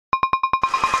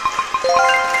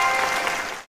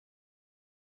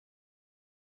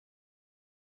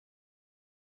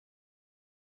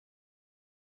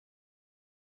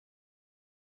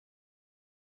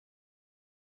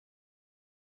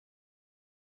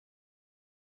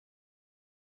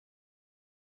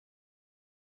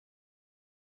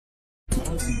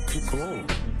Cologne.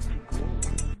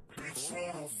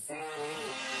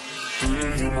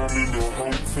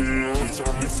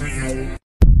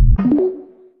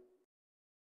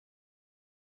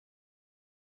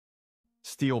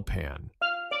 Steel pan.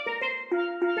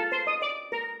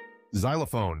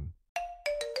 Xylophone.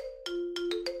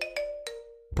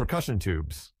 Percussion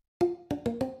tubes.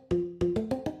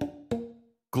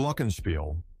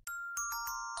 Glockenspiel.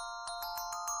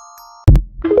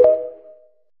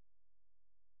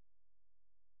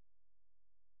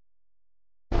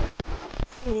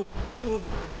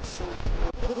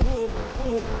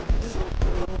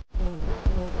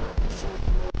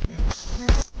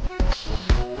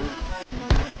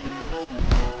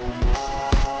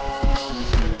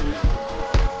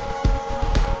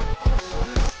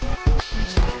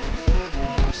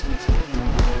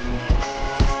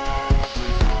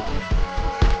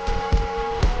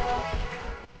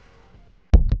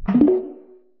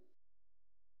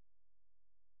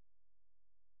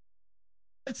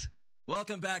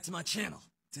 Welcome back to my channel.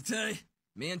 Today,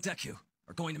 me and Deku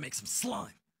are going to make some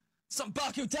slime. Some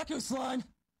Baku Deku slime!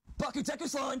 Baku Deku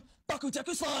slime! Baku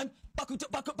Deku slime! Baku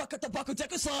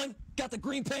Deku slime! Got the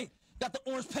green paint, got the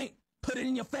orange paint, put it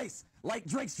in your face, like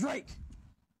Drake's Drake.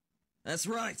 That's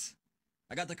right.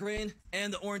 I got the green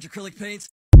and the orange acrylic paints.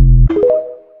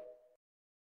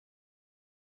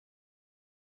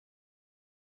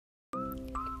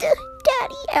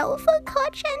 Daddy Alpha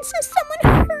Conscience,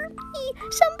 someone hurt me.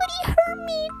 Somebody hurt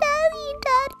me, Daddy.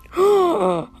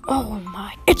 Oh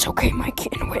my. It's okay, my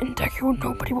kitten win, Deku.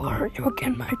 Nobody will hurt you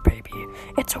again, my baby.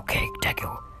 It's okay,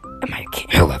 Deku. My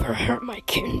kitten. Whoever hurt my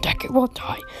kitten, Deku will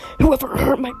die. Whoever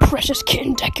hurt my precious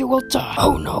kitten, Deku will die.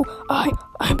 Oh no,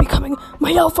 I'm becoming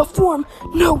my alpha form.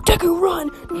 No, Deku,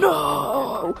 run.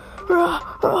 No.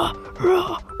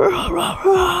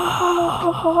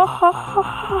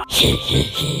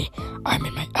 I'm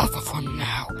in my alpha form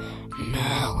now.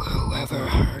 Now, whoever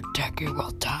hurt Deku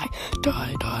will die.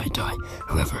 Die.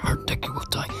 Whoever hurt Deku will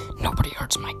die. Nobody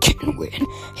hurts my kitten, win.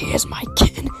 He is my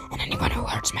kitten, and anyone who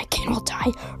hurts my kitten will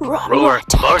die. Roar,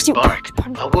 bark.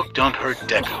 A Wook don't hurt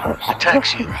Deku.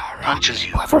 Attacks you, punches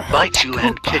you, bites you,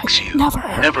 and kicks you. Never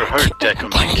hurt Deku,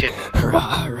 my kitten.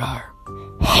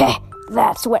 Heh.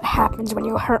 That's what happens when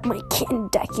you hurt my kitten,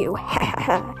 Deku.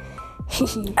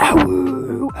 Ow,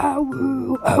 ow,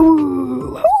 ow,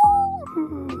 ow.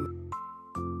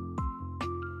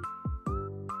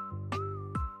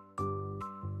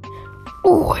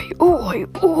 Oi, oi,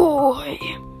 oi. Oi.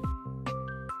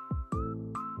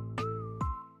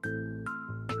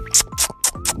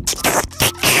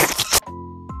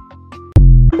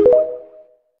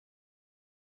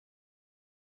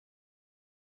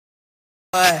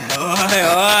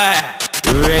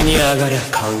 上に上がりゃ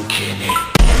関係ね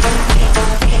え。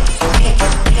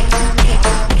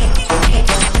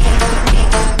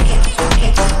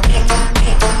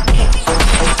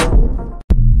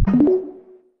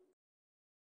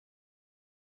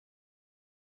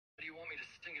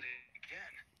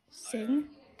Sing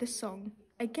the song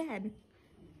again.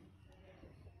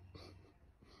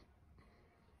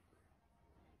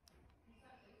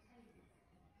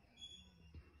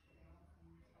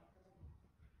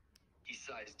 He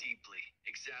sighs deeply,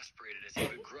 exasperated as he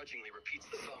begrudgingly repeats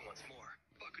the song once more.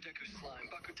 Bakudeku slime,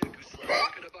 Bakudeku slime,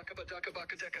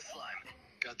 Bakudeku slime.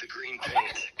 Got the green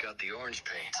paint, got the orange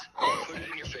paint. Put it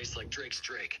in your face like Drake's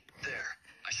Drake. There,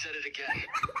 I said it again.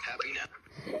 Happy now.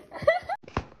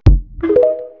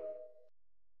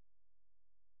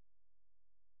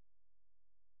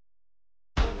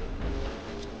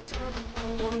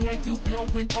 You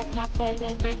blowing up my phone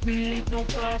won't make me leave no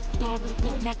faster.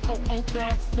 Put my coat on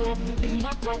faster, be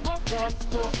my girl on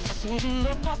faster. I should've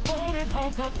left my phone at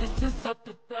home, but this is such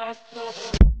a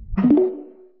disaster.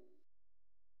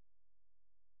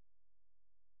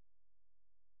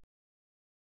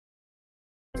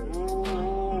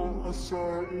 Oh, I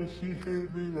saw it, she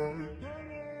hit me like,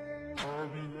 I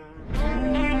be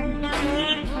like.